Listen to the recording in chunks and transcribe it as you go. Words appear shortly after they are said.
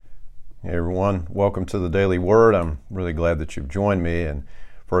Hey everyone, welcome to the Daily Word. I'm really glad that you've joined me. And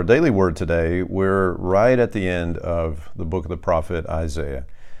for our Daily Word today, we're right at the end of the book of the prophet Isaiah.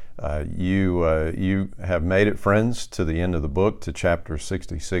 You have made it, friends, to the end of the book, to chapter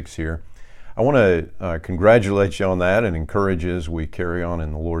 66 here. I want to congratulate you on that and encourage you as we carry on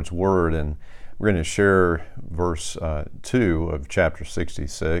in the Lord's Word. And we're going to share verse 2 of chapter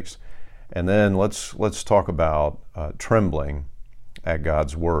 66. And then let's talk about trembling at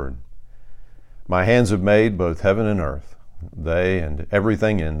God's Word. My hands have made both heaven and earth. They and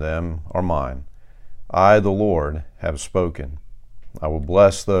everything in them are mine. I, the Lord, have spoken. I will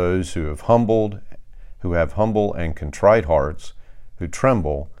bless those who have humble and contrite hearts, who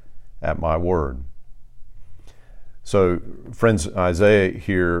tremble at my word. So, friends, Isaiah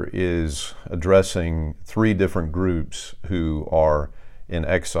here is addressing three different groups who are in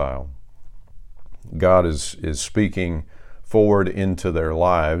exile. God is speaking forward into their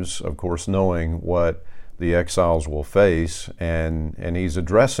lives, of course, knowing what the exiles will face, and he's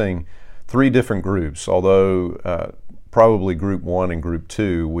addressing three different groups. Although probably group one and group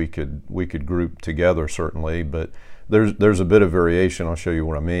two we could group together certainly, but there's a bit of variation. I'll show you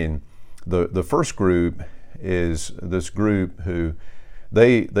what I mean. The first group is this group who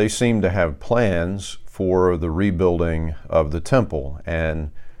they seem to have plans for the rebuilding of the temple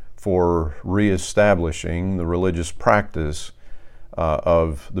and for reestablishing the religious practice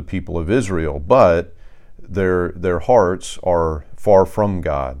of the people of Israel, but their hearts are far from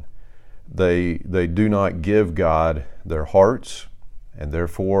God. They do not give God their hearts, and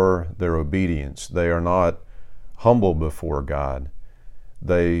therefore their obedience. They are not humble before God.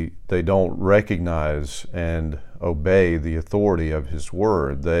 They don't recognize and obey the authority of His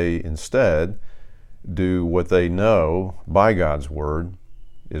Word. They instead do what they know by God's Word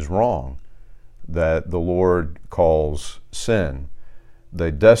is wrong, that the Lord calls sin.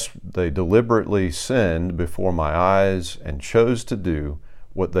 They deliberately sinned before my eyes and chose to do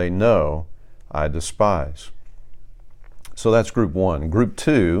what they know I despise. So that's group one. Group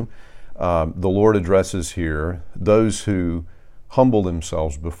two, the Lord addresses here those who humble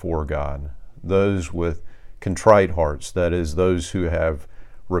themselves before God, those with contrite hearts, that is, those who have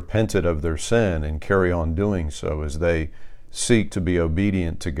repented of their sin and carry on doing so as they seek to be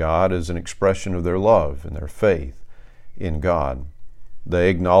obedient to God as an expression of their love and their faith in God. They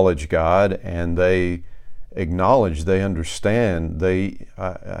acknowledge God, and they understand,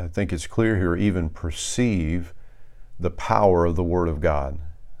 I think it's clear here, even perceive the power of the Word of God.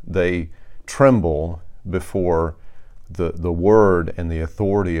 They tremble before the Word and the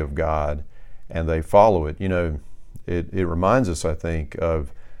authority of God, and they follow it. You know, it reminds us, I think,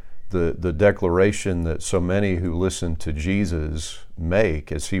 of the declaration that so many who listen to Jesus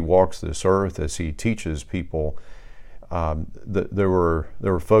make as He walks this earth, as He teaches people. There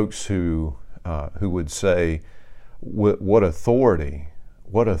were folks who would say, "What authority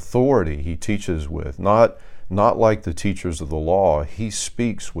He teaches with! Not like the teachers of the law. He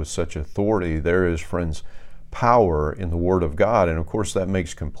speaks with such authority." There is, friends, power in the Word of God, and of course that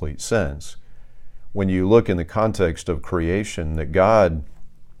makes complete sense when you look in the context of creation, that God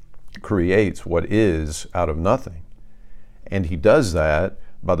creates what is out of nothing. And He does that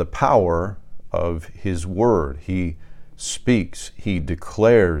by the power of His Word. He speaks, He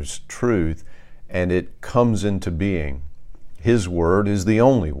declares truth, and it comes into being. His Word is the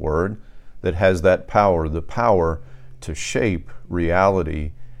only Word that has that power, the power to shape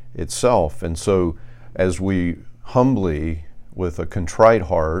reality itself. And so as we humbly, with a contrite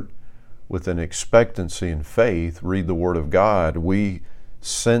heart, with an expectancy and faith, read the Word of God, we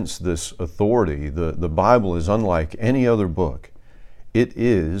sense this authority. The Bible is unlike any other book. It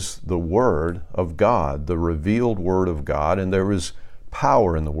is the Word of God, the revealed Word of God, and there is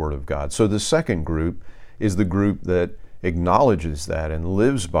power in the Word of God. So the second group is the group that acknowledges that and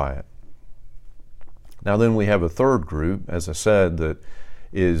lives by it. Now then we have a third group, as I said, that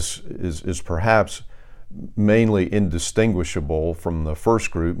is perhaps mainly indistinguishable from the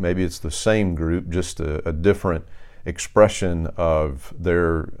first group. Maybe it's the same group, just a different expression of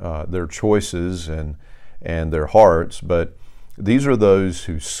their choices and their hearts, but these are those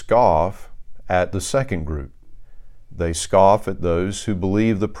who scoff at the second group. They scoff at those who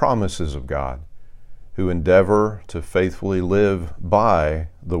believe the promises of God, who endeavor to faithfully live by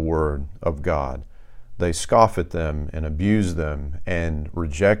the Word of God. They scoff at them and abuse them and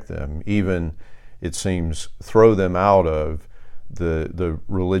reject them, even, it seems, throw them out of the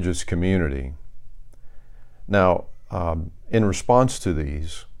religious community. Now, in response to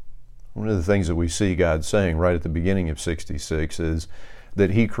these, one of the things that we see God saying right at the beginning of 66 is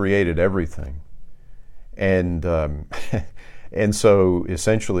that He created everything. And And so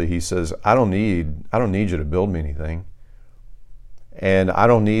essentially he says, I don't need you to build me anything. And I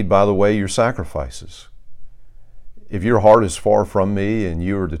don't need, by the way, your sacrifices. If your heart is far from me and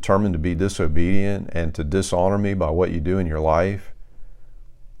you are determined to be disobedient and to dishonor me by what you do in your life,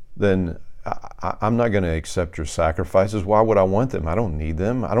 then I'm not going to accept your sacrifices. Why would I want them? I don't need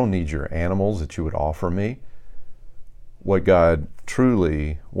them. I don't need your animals that you would offer me. What God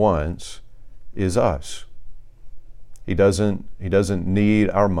truly wants is us. He doesn't need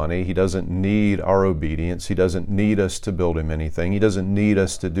our money. He doesn't need our obedience. He doesn't need us to build him anything. He doesn't need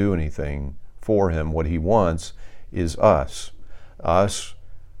us to do anything for him. What he wants is us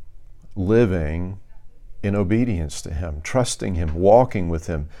living in obedience to him, trusting him, walking with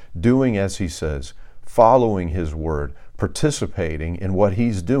him, doing as he says, following his word, participating in what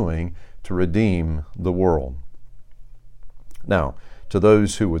he's doing to redeem the world. Now, to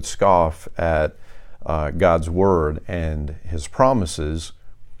those who would scoff at God's word and his promises,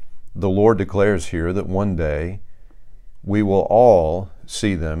 the Lord declares here that one day we will all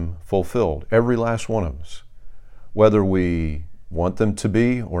see them fulfilled, every last one of us. Whether we want them to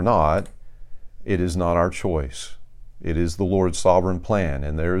be or not, it is not our choice. It is the Lord's sovereign plan,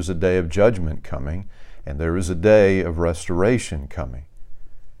 and there is a day of judgment coming, and there is a day of restoration coming.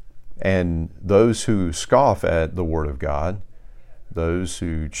 And those who scoff at the Word of God, those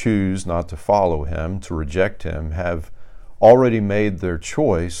who choose not to follow him, to reject him, have already made their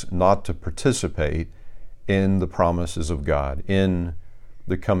choice not to participate in the promises of God, in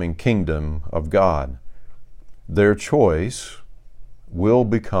the coming kingdom of God. Their choice will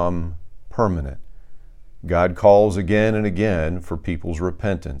become permanent. God calls again and again for people's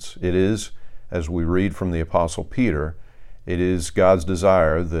repentance. It is, as we read from the Apostle Peter, it is God's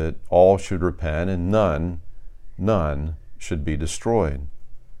desire that all should repent and none should be destroyed.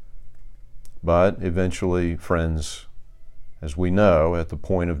 But eventually, friends, as we know, at the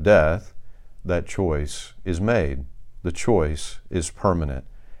point of death, that choice is made. The choice is permanent.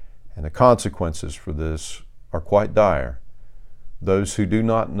 And the consequences for this are quite dire. Those who do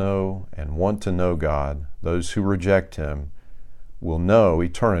not know and want to know God, those who reject him, will know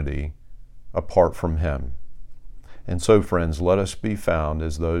eternity apart from him. And so, friends, let us be found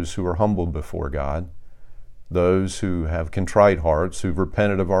as those who are humbled before God, those who have contrite hearts, who've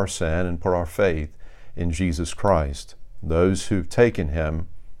repented of our sin and put our faith in Jesus Christ, those who've taken him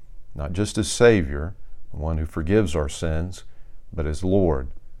not just as Savior, the one who forgives our sins, but as Lord,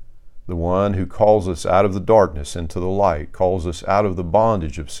 the one who calls us out of the darkness into the light, calls us out of the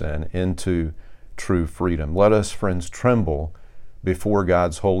bondage of sin into true freedom. Let us, friends, tremble before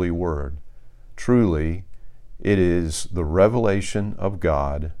God's holy word. Truly, it is the revelation of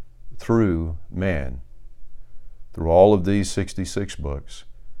God through man. Through all of these 66 books,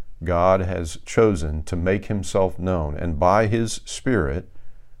 God has chosen to make himself known, and by his Spirit,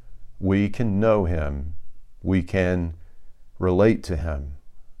 we can know him, we can relate to him,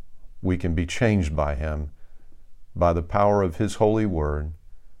 we can be changed by him, by the power of his holy word,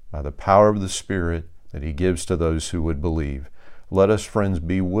 by the power of the Spirit that he gives to those who would believe. Let us, friends,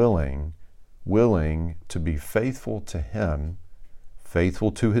 be willing to be faithful to him,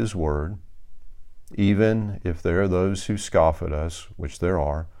 faithful to his word, even if there are those who scoff at us, which there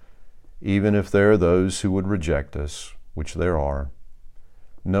are, even if there are those who would reject us, which there are,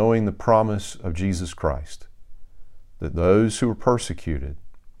 knowing the promise of Jesus Christ, that those who are persecuted,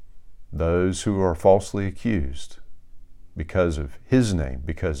 those who are falsely accused, because of his name,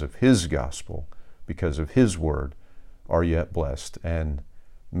 because of his gospel, because of his word, are yet blessed. And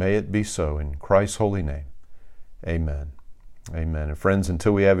may it be so in Christ's holy name. Amen. Amen. And friends,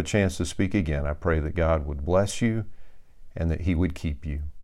 until we have a chance to speak again, I pray that God would bless you and that he would keep you.